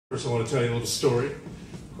First, I want to tell you a little story.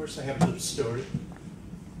 Of course, I have a little story.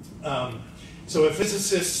 So a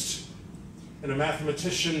physicist and a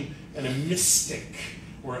mathematician and a mystic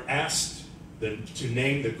were asked to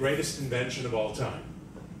name the greatest invention of all time.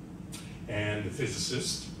 And the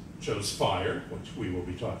physicist chose fire, which we will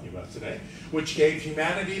be talking about today, which gave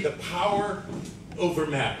humanity the power over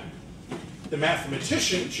matter. The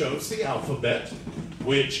mathematician chose the alphabet,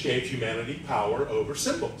 which gave humanity power over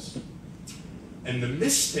symbols. And the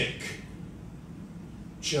mystic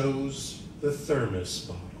chose the thermos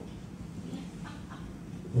bottle.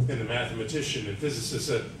 And the mathematician and physicist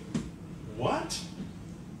said, "What?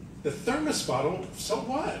 The thermos bottle, so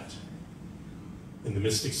what?" And the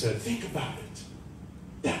mystic said, "Think about it.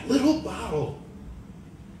 That little bottle,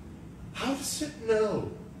 how does it know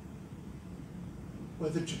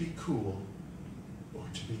whether to be cool or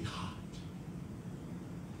to be hot?"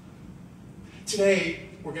 Today,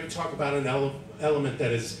 we're going to talk about an element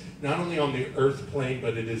that is not only on the earth plane,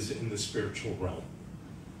 but it is in the spiritual realm.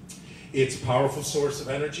 It's a powerful source of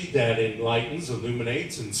energy that enlightens,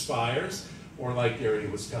 illuminates, inspires, or like Gary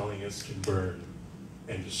was telling us, can burn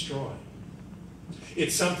and destroy.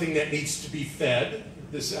 It's something that needs to be fed,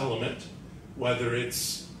 this element, whether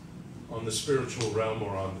it's on the spiritual realm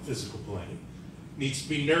or on the physical plane. It needs to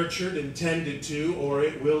be nurtured and tended to, or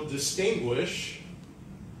it will distinguish,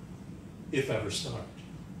 if ever starved.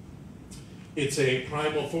 It's a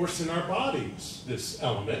primal force in our bodies, this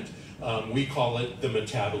element. We call it the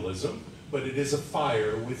metabolism, but it is a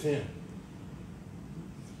fire within.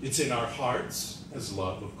 It's in our hearts as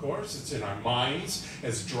love, of course. It's in our minds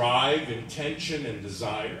as drive, intention, and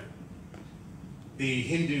desire. The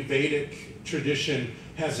Hindu Vedic tradition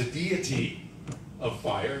has a deity of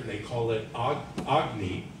fire, and they call it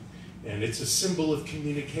Agni, and it's a symbol of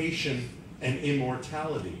communication and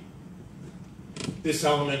immortality. This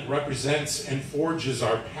element represents and forges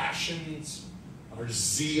our passions, our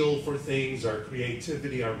zeal for things, our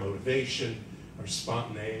creativity, our motivation, our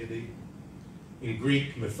spontaneity. In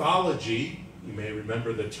Greek mythology, you may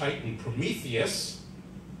remember the Titan Prometheus,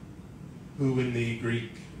 who in the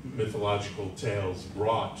Greek mythological tales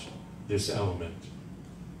brought this element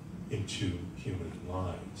into human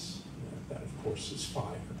lives. That, of course, is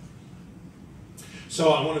fire.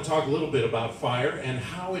 So I want to talk a little bit about fire and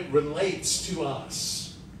how it relates to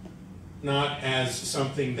us. Not as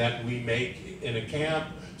something that we make in a camp,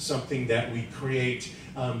 something that we create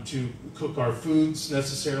to cook our foods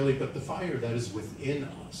necessarily, but the fire that is within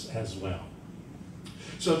us as well.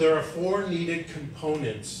 So there are 4 needed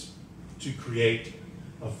components to create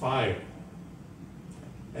a fire.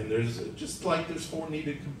 And there's, just like there's 4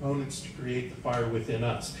 needed components to create the fire within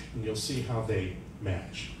us. And you'll see how they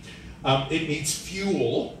match. It needs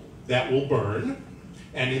fuel that will burn,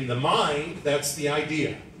 and in the mind, that's the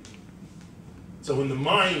idea. So in the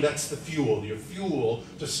mind, that's the fuel. Your fuel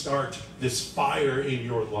to start this fire in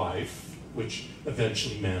your life, which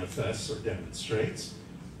eventually manifests or demonstrates,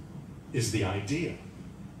 is the idea.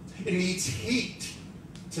 It needs heat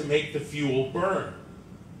to make the fuel burn.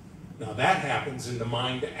 Now that happens in the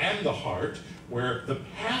mind and the heart, where the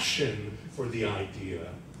passion for the idea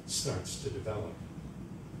starts to develop.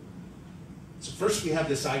 So first we have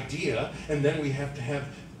this idea, and then we have to have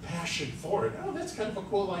passion for it. Oh, that's kind of a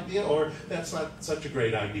cool idea, or that's not such a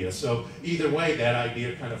great idea. So either way, that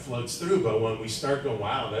idea kind of floats through, but when we start going,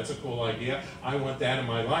 wow, that's a cool idea, I want that in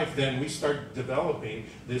my life, then we start developing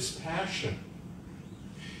this passion.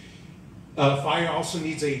 Fire also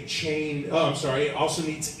needs it also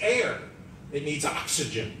needs air. It needs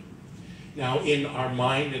oxygen. Now, in our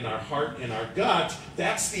mind, in our heart, in our gut,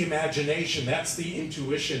 that's the imagination, that's the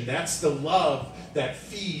intuition, that's the love that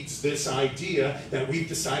feeds this idea that we've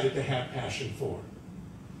decided to have passion for.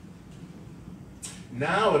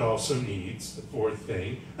 Now it also needs, the 4th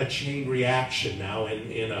thing, a chain reaction. Now,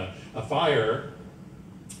 in a fire,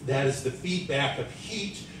 that is the feedback of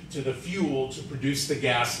heat to the fuel to produce the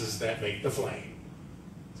gases that make the flame.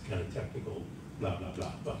 It's kind of technical, blah, blah,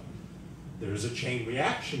 blah, but there's a chain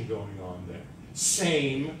reaction going on there.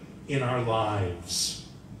 Same in our lives.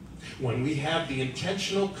 When we have the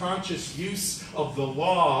intentional, conscious use of the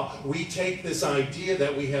law, we take this idea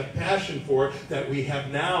that we have passion for, that we have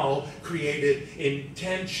now created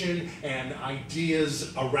intention and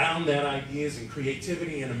ideas around that ideas and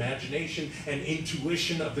creativity and imagination and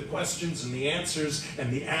intuition of the questions and the answers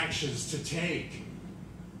and the actions to take.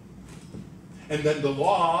 And then the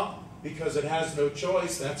law, because it has no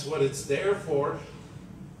choice, that's what it's there for,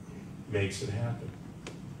 makes it happen,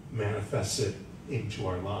 manifests it into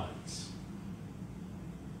our lives.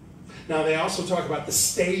 Now they also talk about the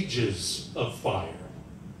stages of fire.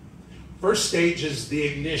 First stage is the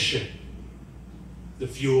ignition. The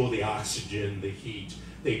fuel, the oxygen, the heat,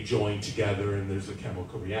 they join together and there's a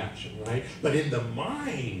chemical reaction, right? But in the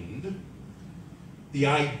mind, the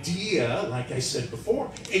idea, like I said before,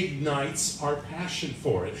 ignites our passion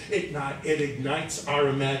for it. It ignites our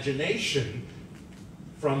imagination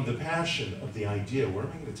from the passion of the idea. Where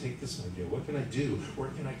am I going to take this idea? What can I do? Where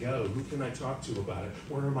can I go? Who can I talk to about it?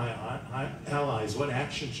 Where are my allies? What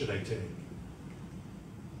action should I take?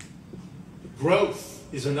 Growth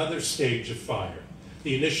is another stage of fire.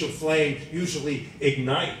 The initial flame usually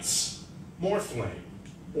ignites more flame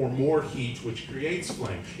or more heat, which creates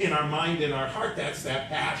flame. In our mind, in our heart, that's that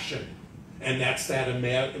passion, and that's that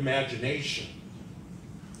imagination.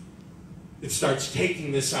 It starts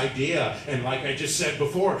taking this idea, and like I just said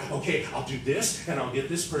before, okay, I'll do this, and I'll get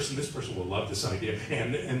this person will love this idea,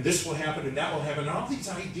 and this will happen, and that will happen, and all these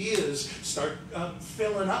ideas start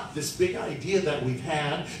filling up this big idea that we've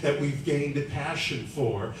had, that we've gained a passion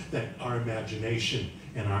for, that our imagination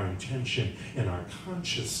and our intention and our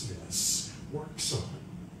consciousness works on.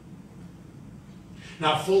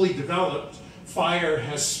 Now, fully developed, fire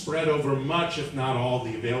has spread over much, if not all,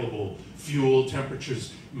 the available fuel.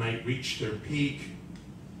 Temperatures might reach their peak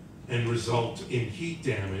and result in heat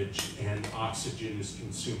damage, and oxygen is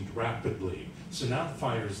consumed rapidly. So now the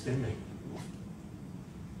fire is dimming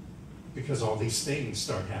because all these things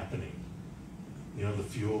start happening. You know, the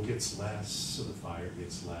fuel gets less, so the fire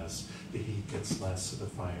gets less. The heat gets less, so the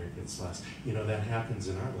fire gets less. You know, that happens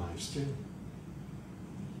in our lives too.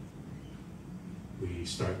 We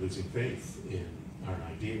start losing faith in our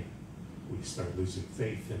idea. We start losing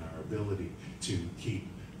faith in our ability to keep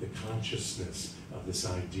the consciousness of this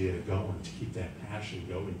idea going, to keep that passion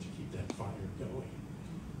going, to keep that fire going.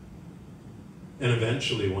 And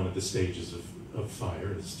eventually one of the stages of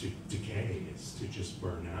fire is to decay, is to just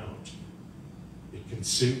burn out. It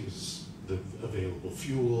consumes the available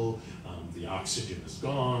fuel, the oxygen is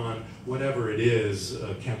gone, whatever it is,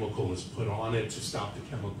 a chemical is put on it to stop the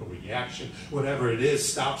chemical reaction. Whatever it is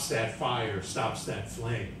stops that fire, stops that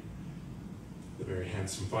flame. The very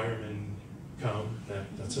handsome firemen come.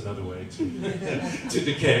 That's another way to, to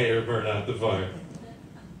decay or burn out the fire.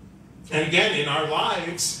 And again, in our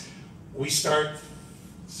lives, we start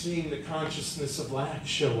seeing the consciousness of lack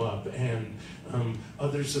show up, and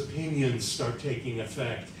others' opinions start taking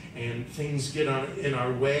effect, and things get in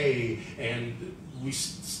our way, and we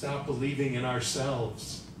stop believing in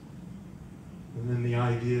ourselves. And then the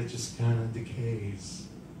idea just kind of decays,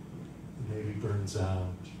 and maybe burns out,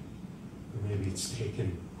 or maybe it's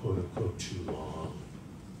taken, quote unquote, too long,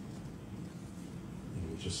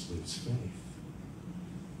 and we just lose faith.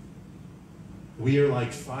 We are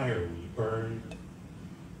like fire. We burn,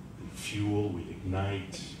 we fuel, we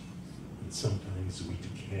ignite, and sometimes we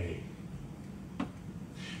decay.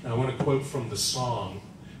 Now I want to quote from the song.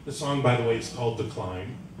 The song, by the way, is called The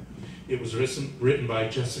Climb. It was written by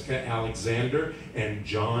Jessica Alexander and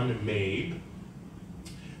John Mabe.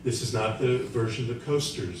 This is not the version the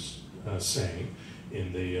Coasters sang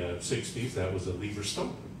in the 60s. That was a Lever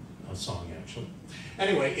Stone song, actually.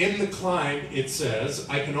 Anyway, in The Climb, it says,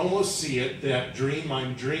 I can almost see it, that dream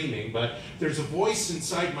I'm dreaming, but there's a voice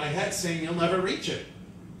inside my head saying you'll never reach it.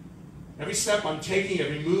 Every step I'm taking,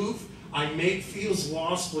 every move I make feels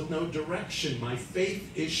lost with no direction. My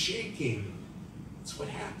faith is shaking. It's what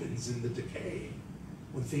happens in the decay,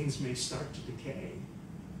 when things may start to decay.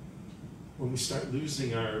 When we start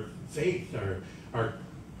losing our faith,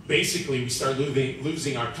 basically we start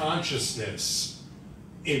losing our consciousness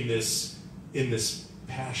in this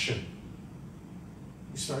passion.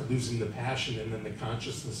 We start losing the passion, and then the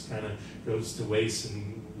consciousness kind of goes to waste,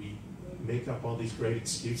 and we make up all these great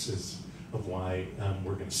excuses of why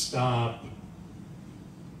we're going to stop.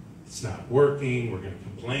 It's not working. We're going to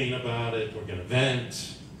complain about it. We're going to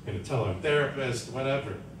vent. We're going to tell our therapist,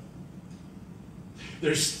 whatever.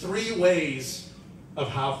 There's 3 ways of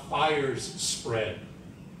how fires spread.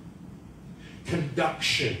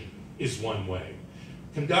 Conduction is one way.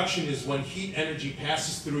 Conduction is when heat energy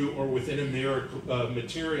passes through or within a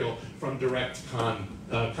material from direct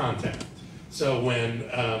contact. So when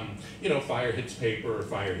fire hits paper or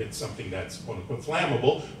fire hits something that's quote unquote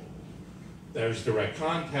flammable, there's direct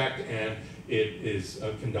contact, and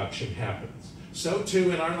conduction happens. So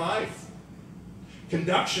too in our life.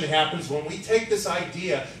 Conduction happens when we take this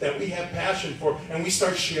idea that we have passion for and we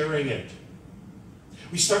start sharing it.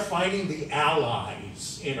 We start finding the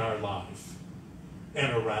allies in our life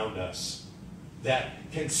and around us that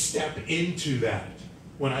can step into that.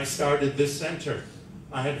 When I started this center,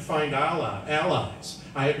 I had to find allies.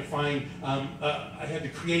 I had to find, I had to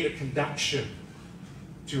create a conduction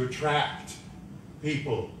to attract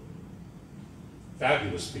people,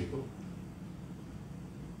 fabulous people,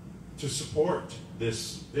 to support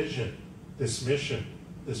this vision, this mission,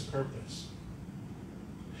 this purpose.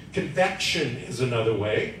 Convection is another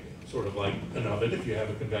way, sort of like an oven if you have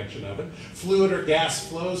a convection oven. Fluid or gas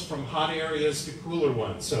flows from hot areas to cooler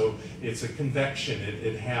ones. So it's a convection.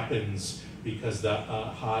 It happens because the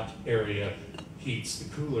hot area heats the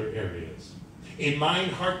cooler areas. In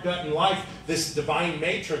mind, heart, gut, and life, this divine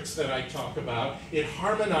matrix that I talk about, it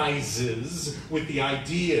harmonizes with the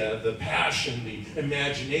idea, the passion, the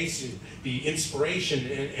imagination, the inspiration,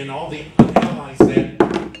 and all the allies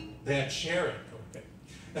that share it. Okay.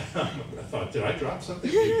 I thought, did I drop something?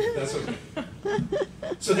 That's okay.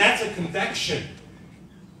 So that's a convection.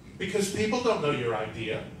 Because people don't know your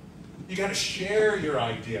idea. You got to share your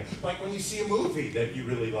idea. Like when you see a movie that you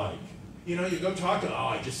really like. You know, you go talk to, oh,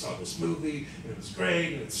 I just saw this movie, and it was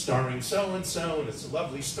great, and it's starring so-and-so, and it's a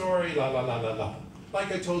lovely story, la, la, la, la, la.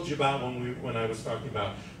 Like I told you about when I was talking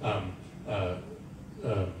about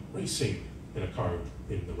racing in a car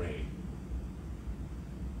in the rain.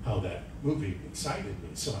 How that movie excited me.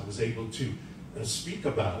 So I was able to speak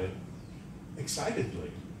about it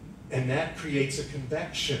excitedly. And that creates a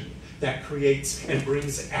convection. That creates and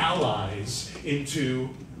brings allies into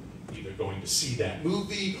either going to see that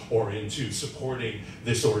movie or into supporting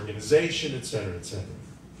this organization, et cetera, et cetera.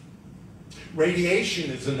 Radiation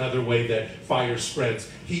is another way that fire spreads.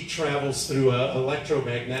 Heat travels through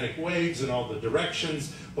electromagnetic waves in all the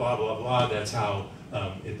directions, blah, blah, blah. That's how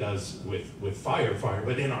it does with fire.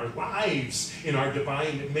 But in our lives, in our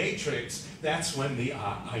divine matrix, that's when the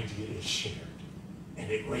idea is shared. And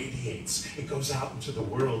it radiates. It goes out into the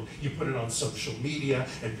world. You put it on social media,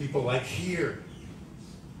 and people like here.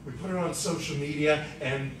 We put it on social media,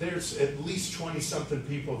 and there's at least 20-something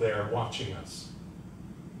people there watching us.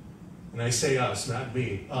 And I say us, not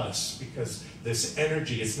me, us, because this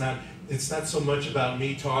energy, it's not so much about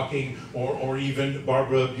me talking or even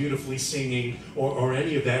Barbara beautifully singing or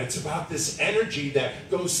any of that. It's about this energy that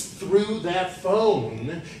goes through that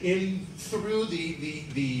phone, through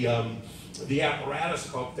the apparatus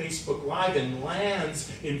called Facebook Live and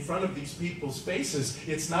lands in front of these people's faces.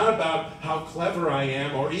 It's not about how clever I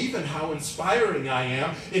am or even how inspiring I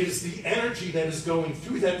am. It is the energy that is going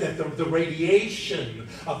through that the radiation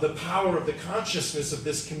of the power of the consciousness of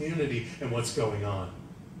this community and what's going on.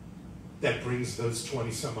 That brings those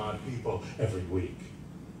 20-some-odd people every week,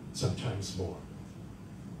 sometimes more.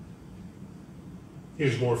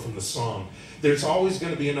 Here's more from the song. There's always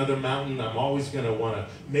going to be another mountain. I'm always going to want to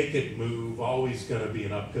make it move. Always going to be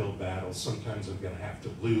an uphill battle. Sometimes I'm going to have to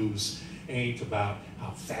lose. Ain't about how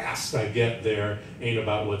fast I get there. Ain't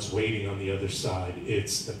about what's waiting on the other side.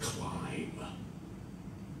 It's the climb.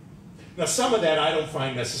 Now, some of that I don't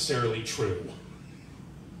find necessarily true.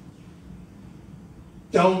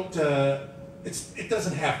 It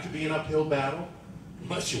doesn't have to be an uphill battle,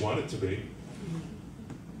 unless you want it to be.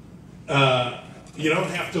 You don't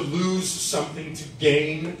have to lose something to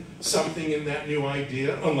gain something in that new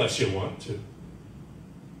idea, unless you want to.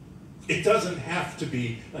 It doesn't have to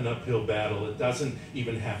be an uphill battle. It doesn't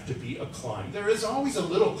even have to be a climb. There is always a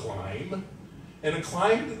little climb, and a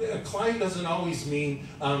climb doesn't always mean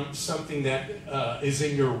something that is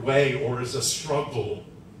in your way or is a struggle.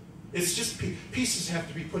 It's just pieces have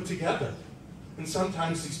to be put together, and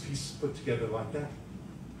sometimes these pieces put together like that.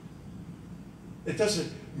 It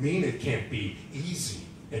doesn't mean it can't be easy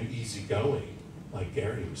and easygoing, like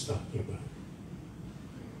Gary was talking about.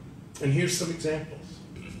 And here's some examples.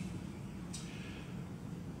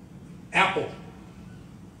 Apple.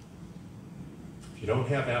 If you don't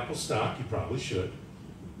have Apple stock, you probably should.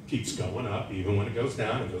 Keeps going up, even when it goes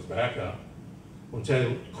down, it goes back up. I'll tell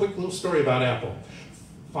you a quick little story about Apple.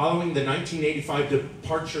 Following the 1985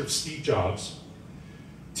 departure of Steve Jobs,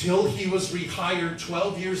 till he was rehired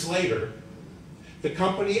 12 years later, the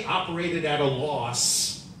company operated at a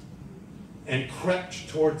loss and crept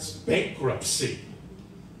towards bankruptcy.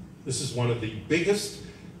 This is one of the biggest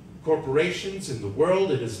corporations in the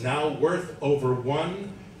world. It is now worth over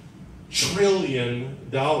 $1 trillion.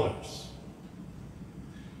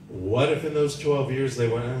 What if in those 12 years they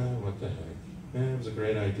went, what the heck? It was a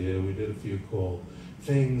great idea. We did a few cool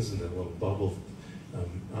things and a little bubble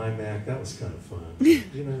iMac. That was kind of fun. You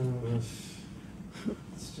know,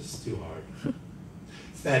 it's just too hard.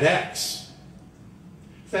 FedEx.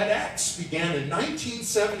 FedEx began in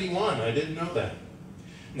 1971. I didn't know that.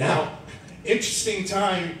 Now, interesting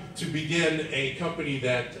time to begin a company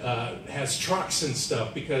that has trucks and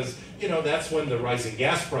stuff, because, you know, that's when the rising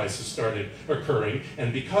gas prices started occurring.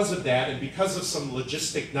 And because of that, and because of some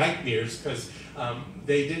logistic nightmares, because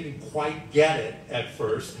they didn't quite get it at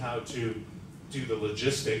first, how to do the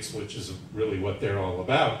logistics, which is really what they're all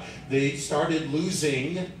about, they started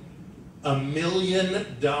losing $1 million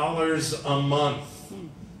a month.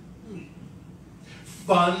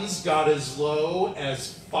 Funds got as low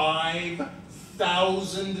as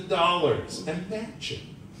 $5,000.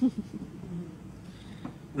 Imagine.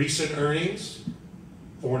 Recent earnings,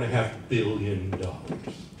 $4.5 billion.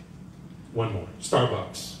 One more.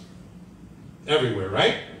 Starbucks. Everywhere,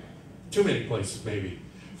 right? Too many places, maybe.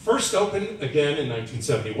 First opened again in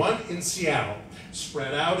 1971 in Seattle.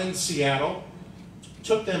 Spread out in Seattle.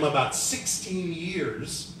 Took them about 16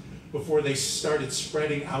 years before they started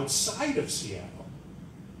spreading outside of Seattle.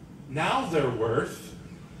 Now they're worth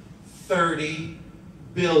 $30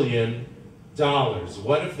 billion.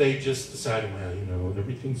 What if they just decided, well, you know,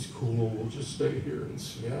 everything's cool, we'll just stay here in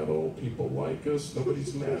Seattle, people like us,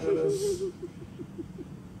 nobody's mad at us.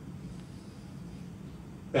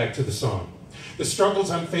 Back to the song. The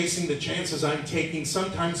struggles I'm facing, the chances I'm taking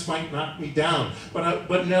sometimes might knock me down,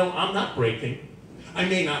 but no, I'm not breaking. I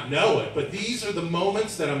may not know it, but these are the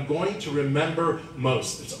moments that I'm going to remember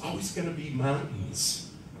most. There's always going to be mountains.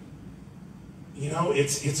 You know,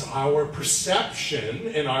 it's our perception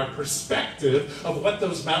and our perspective of what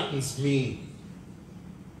those mountains mean.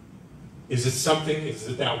 Is it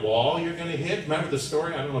that wall you're going to hit? Remember the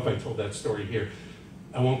story? I don't know if I told that story here.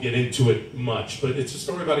 I won't get into it much, but it's a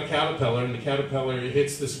story about a caterpillar, and the caterpillar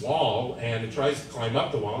hits this wall, and it tries to climb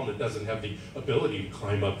up the wall, and it doesn't have the ability to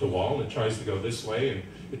climb up the wall, and it tries to go this way, and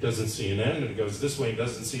it doesn't see an end, and it goes this way and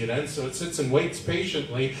doesn't see an end, so it sits and waits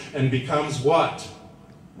patiently and becomes what?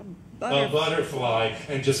 A butterfly,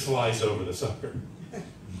 and just flies over the sucker.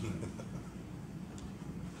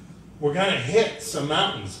 We're going to hit some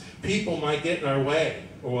mountains. People might get in our way.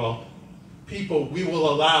 Well, we will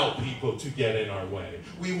allow people to get in our way.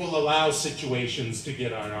 We will allow situations to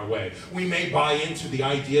get on our way. We may buy into the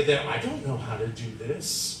idea that I don't know how to do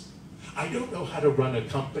this. I don't know how to run a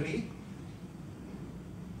company.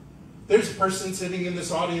 There's a person sitting in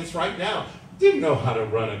this audience right now, didn't know how to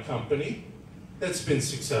run a company. That's been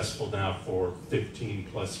successful now for 15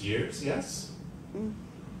 plus years, yes?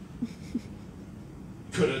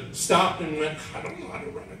 Could have stopped and went, I don't know how to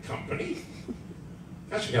run a company.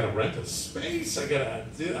 Gosh, I gotta rent a space, I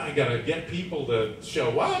gotta get people to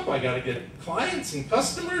show up, I gotta get clients and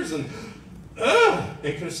customers, and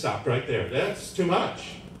they could have stopped right there. That's too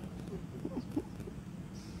much.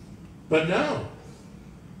 But no.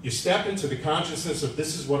 You step into the consciousness of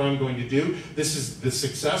this is what I'm going to do, this is the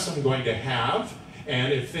success I'm going to have,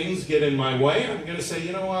 and if things get in my way, I'm going to say,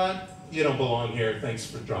 you know what, you don't belong here, thanks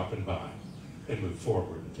for dropping by, and move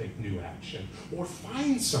forward and take new action. Or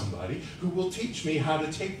find somebody who will teach me how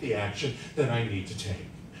to take the action that I need to take,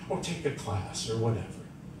 or take a class, or whatever.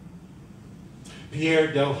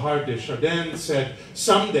 Pierre Teilhard de Chardin said,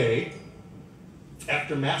 someday,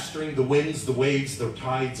 after mastering the winds, the waves, the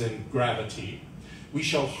tides, and gravity, we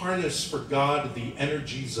shall harness for God the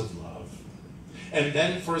energies of love. And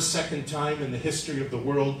then for a second time in the history of the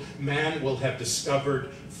world, man will have discovered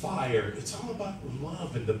fire. It's all about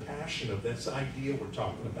love and the passion of this idea we're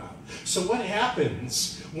talking about. So what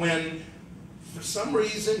happens when, for some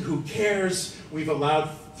reason, who cares, we've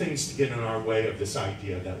allowed things to get in our way of this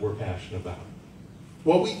idea that we're passionate about?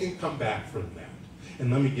 Well, we can come back from that. And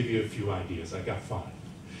let me give you a few ideas. I got 5.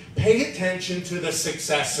 Pay attention to the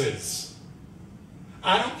successes.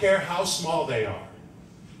 I don't care how small they are.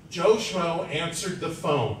 Joe Schmo answered the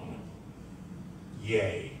phone.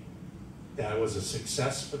 Yay. That was a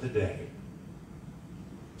success for the day.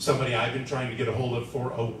 Somebody I've been trying to get a hold of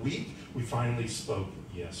for a week, we finally spoke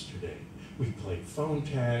yesterday. We played phone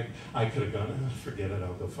tag. I could have gone, forget it,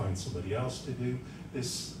 I'll go find somebody else to do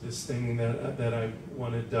this thing that I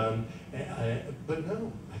wanted done. But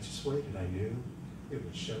no, I just waited. I knew it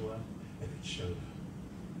would show up, and it showed up.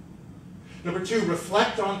 Number 2,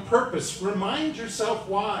 reflect on purpose. Remind yourself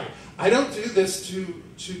why. I don't do this to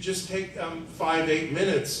just take 5-8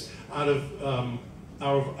 minutes out of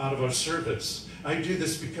our service. I do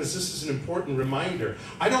this because this is an important reminder.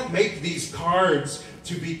 I don't make these cards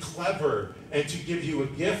to be clever and to give you a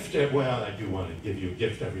gift. Well, I do want to give you a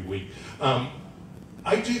gift every week.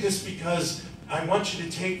 I do this because I want you to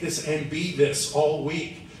take this and be this all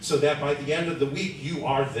week, so that by the end of the week you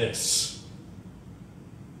are this.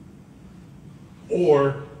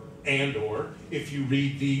 Or if you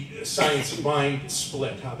read the Science of Mind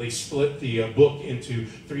split, how they split the book into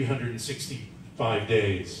 365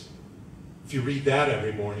 days. If you read that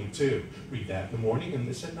every morning too, read that in the morning and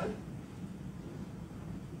this at night.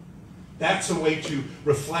 That's a way to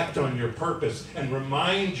reflect on your purpose and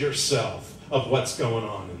remind yourself of what's going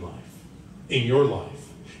on in life, in your life,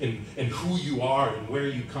 and who you are and where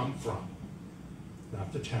you come from,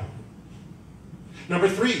 not the town. Number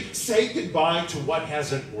 3, say goodbye to what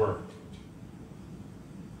hasn't worked.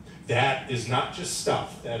 That is not just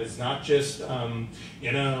stuff. That is not just,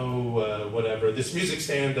 whatever. This music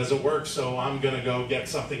stand doesn't work, so I'm going to go get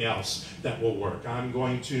something else that will work. I'm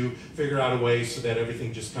going to figure out a way so that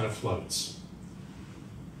everything just kind of floats.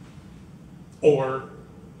 Or,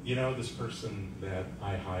 this person that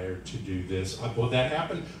I hired to do this, well, that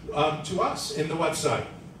happened to us in the website.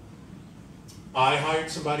 I hired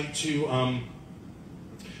somebody to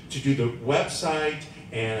do the website,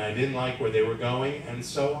 and I didn't like where they were going, and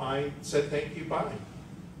so I said, thank you, bye.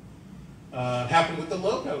 Happened with the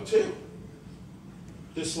logo, too.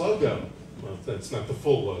 This logo, well, that's not the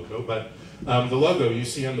full logo, but the logo you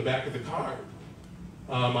see on the back of the card.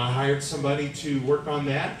 I hired somebody to work on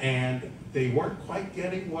that, and they weren't quite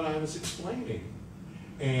getting what I was explaining.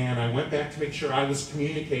 And I went back to make sure I was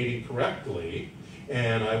communicating correctly,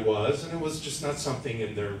 and I was, and it was just not something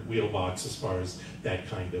in their wheelbox as far as that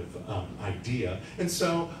kind of idea. And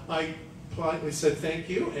so I politely said thank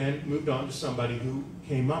you and moved on to somebody who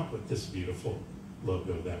came up with this beautiful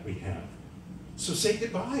logo that we have. So say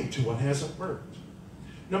goodbye to what hasn't worked.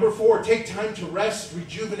 Number 4, take time to rest,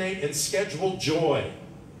 rejuvenate, and schedule joy.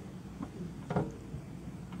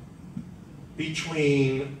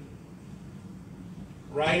 Between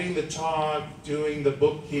writing the talk, doing the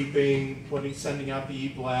bookkeeping, sending out the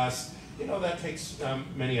e-blast, that takes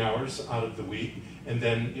many hours out of the week. And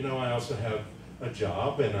then, I also have a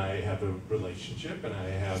job, and I have a relationship, and I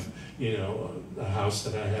have, a house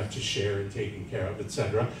that I have to share and taking care of,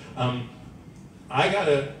 etc. I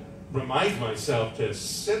gotta remind myself to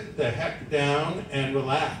sit the heck down and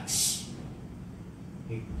relax.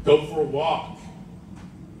 And go for a walk.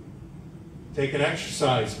 Take an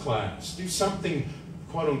exercise class. Do something,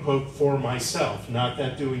 quote unquote, for myself. Not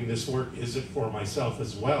that doing this work isn't for myself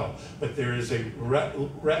as well, but there is a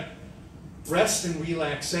rest and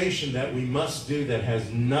relaxation that we must do that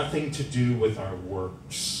has nothing to do with our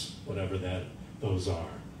works, whatever those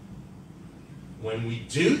are. When we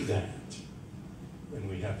do that, when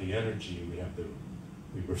we have the energy,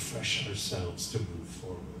 we refresh ourselves to move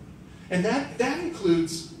forward. And that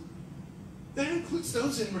includes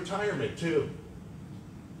those in retirement too.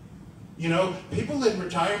 People in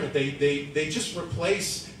retirement, they just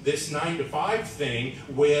replace this 9-to-5 thing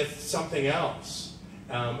with something else.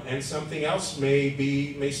 And something else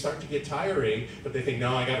may start to get tiring, but they think,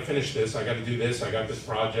 no, I got to finish this, I got to do this, I got this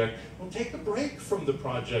project. Well, take a break from the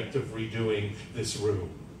project of redoing this room.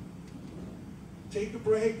 Take a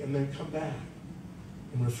break and then come back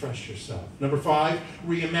and refresh yourself. Number 5,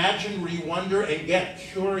 reimagine, re-wonder, and get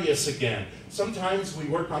curious again. Sometimes we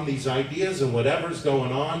work on these ideas and whatever's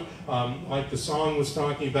going on, like the song was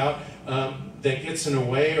talking about, that gets in our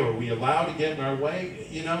way, or we allow to get in our way,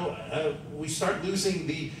 we start losing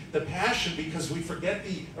the passion because we forget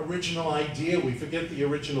the original idea, we forget the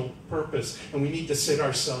original purpose, and we need to sit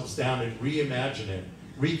ourselves down and reimagine it,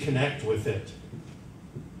 reconnect with it,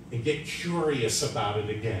 and get curious about it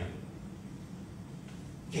again.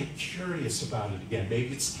 Get curious about it again.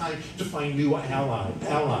 Maybe it's time to find new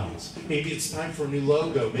allies. Maybe it's time for a new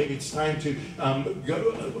logo. Maybe it's time to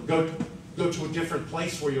go to a different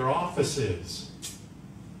place where your office is.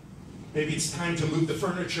 Maybe it's time to move the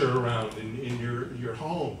furniture around in your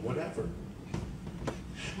home, whatever.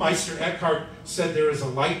 Meister Eckhart said there is a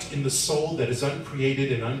light in the soul that is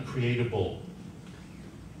uncreated and uncreatable.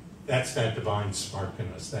 That's that divine spark in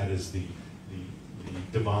us. That is the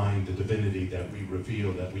divine, the divinity that we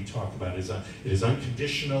reveal, that we talk about. It is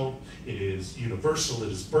unconditional, it is universal,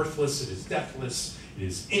 it is birthless, it is deathless, it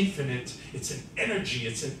is infinite. It's an energy,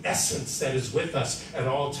 it's an essence that is with us at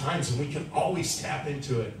all times, and we can always tap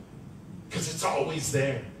into it because it's always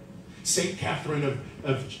there. St. Catherine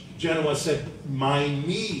of Genoa said, "My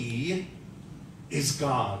me is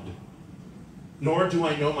God, nor do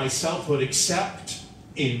I know my selfhood except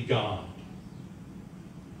in God."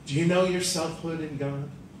 Do you know your selfhood in God?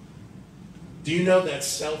 Do you know that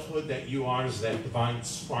selfhood that you are is that divine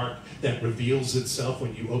spark that reveals itself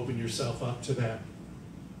when you open yourself up to that?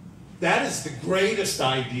 That is the greatest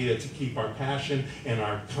idea to keep our passion and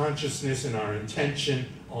our consciousness and our intention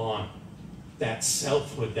on. That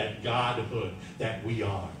selfhood, that Godhood that we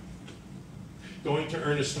are. Going to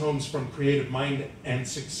Ernest Holmes from Creative Mind and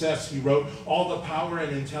Success, he wrote, "All the power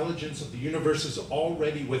and intelligence of the universe is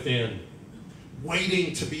already within,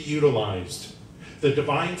 waiting to be utilized. The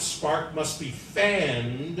divine spark must be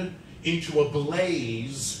fanned into a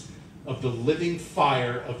blaze of the living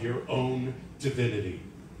fire of your own divinity."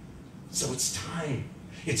 So it's time.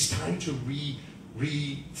 It's time to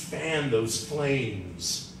re-fan those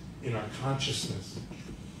flames in our consciousness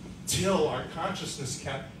till our consciousness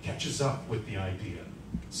catches up with the idea.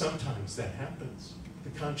 Sometimes that happens.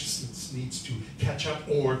 The consciousness needs to catch up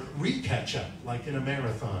or re-catch up, like in a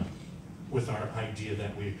marathon, with our idea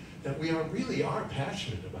that we really are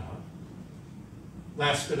passionate about.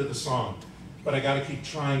 Last bit of the song. But I gotta keep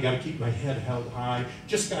trying, gotta keep my head held high,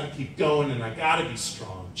 just gotta keep going, and I gotta be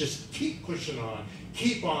strong. Just keep pushing on,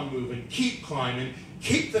 keep on moving, keep climbing,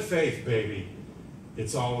 keep the faith, baby.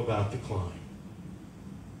 It's all about the climb.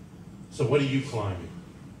 So what are you climbing?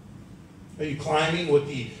 Are you climbing with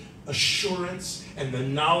the assurance and the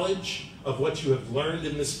knowledge of what you have learned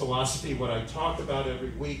in this philosophy, what I talk about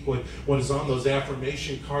every week, what is on those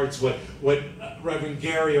affirmation cards, what Reverend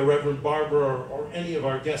Gary or Reverend Barbara or any of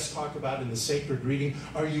our guests talk about in the sacred reading?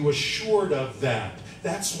 Are you assured of that?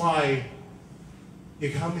 That's why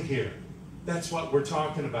you come here. That's what we're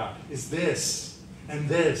talking about, is this and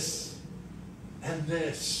this and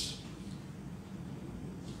this.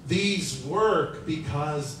 These work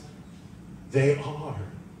because they are,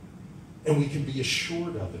 and we can be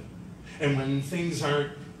assured of it. And when things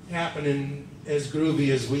aren't happening as groovy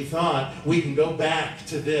as we thought, we can go back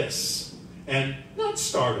to this and not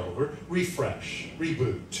start over, refresh,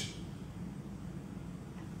 reboot.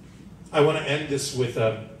 I want to end this with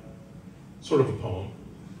a sort of a poem.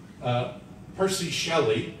 Percy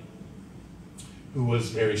Shelley, who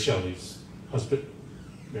was Mary Shelley's husband,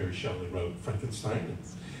 Mary Shelley wrote Frankenstein.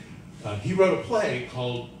 He wrote a play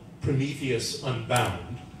called Prometheus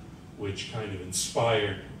Unbound, which kind of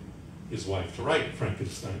inspired his wife to write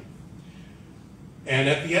Frankenstein. And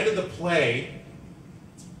at the end of the play,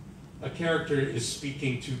 a character is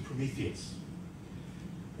speaking to Prometheus.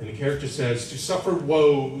 And the character says, "To suffer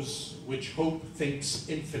woes which hope thinks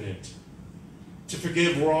infinite, to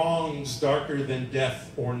forgive wrongs darker than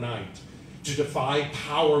death or night, to defy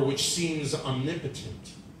power which seems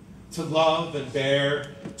omnipotent, to love and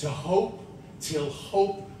bear, to hope till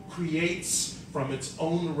hope creates from its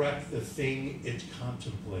own wreck the thing it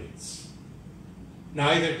contemplates.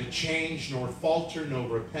 Neither to change nor falter nor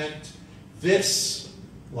repent, this,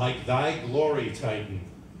 like thy glory, Titan,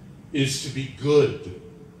 is to be good,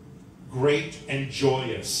 great and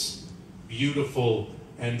joyous, beautiful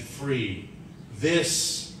and free.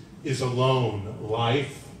 This is alone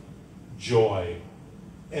life, joy,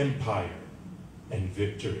 empire, and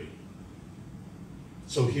victory."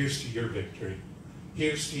 So here's to your victory.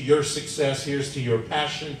 Here's to your success. Here's to your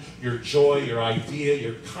passion, your joy, your idea,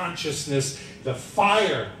 your consciousness, the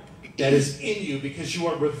fire that is in you because you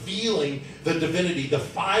are revealing the divinity, the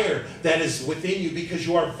fire that is within you because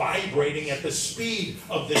you are vibrating at the speed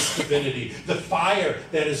of this divinity, the fire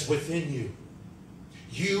that is within you.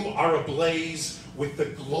 You are ablaze with the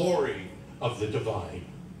glory of the divine.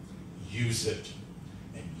 Use it,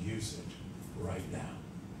 and use it right now.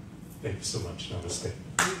 Thank you so much. Namaste.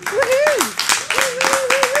 Woohoo! Woohoo!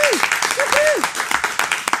 Woohoo! Woohoo!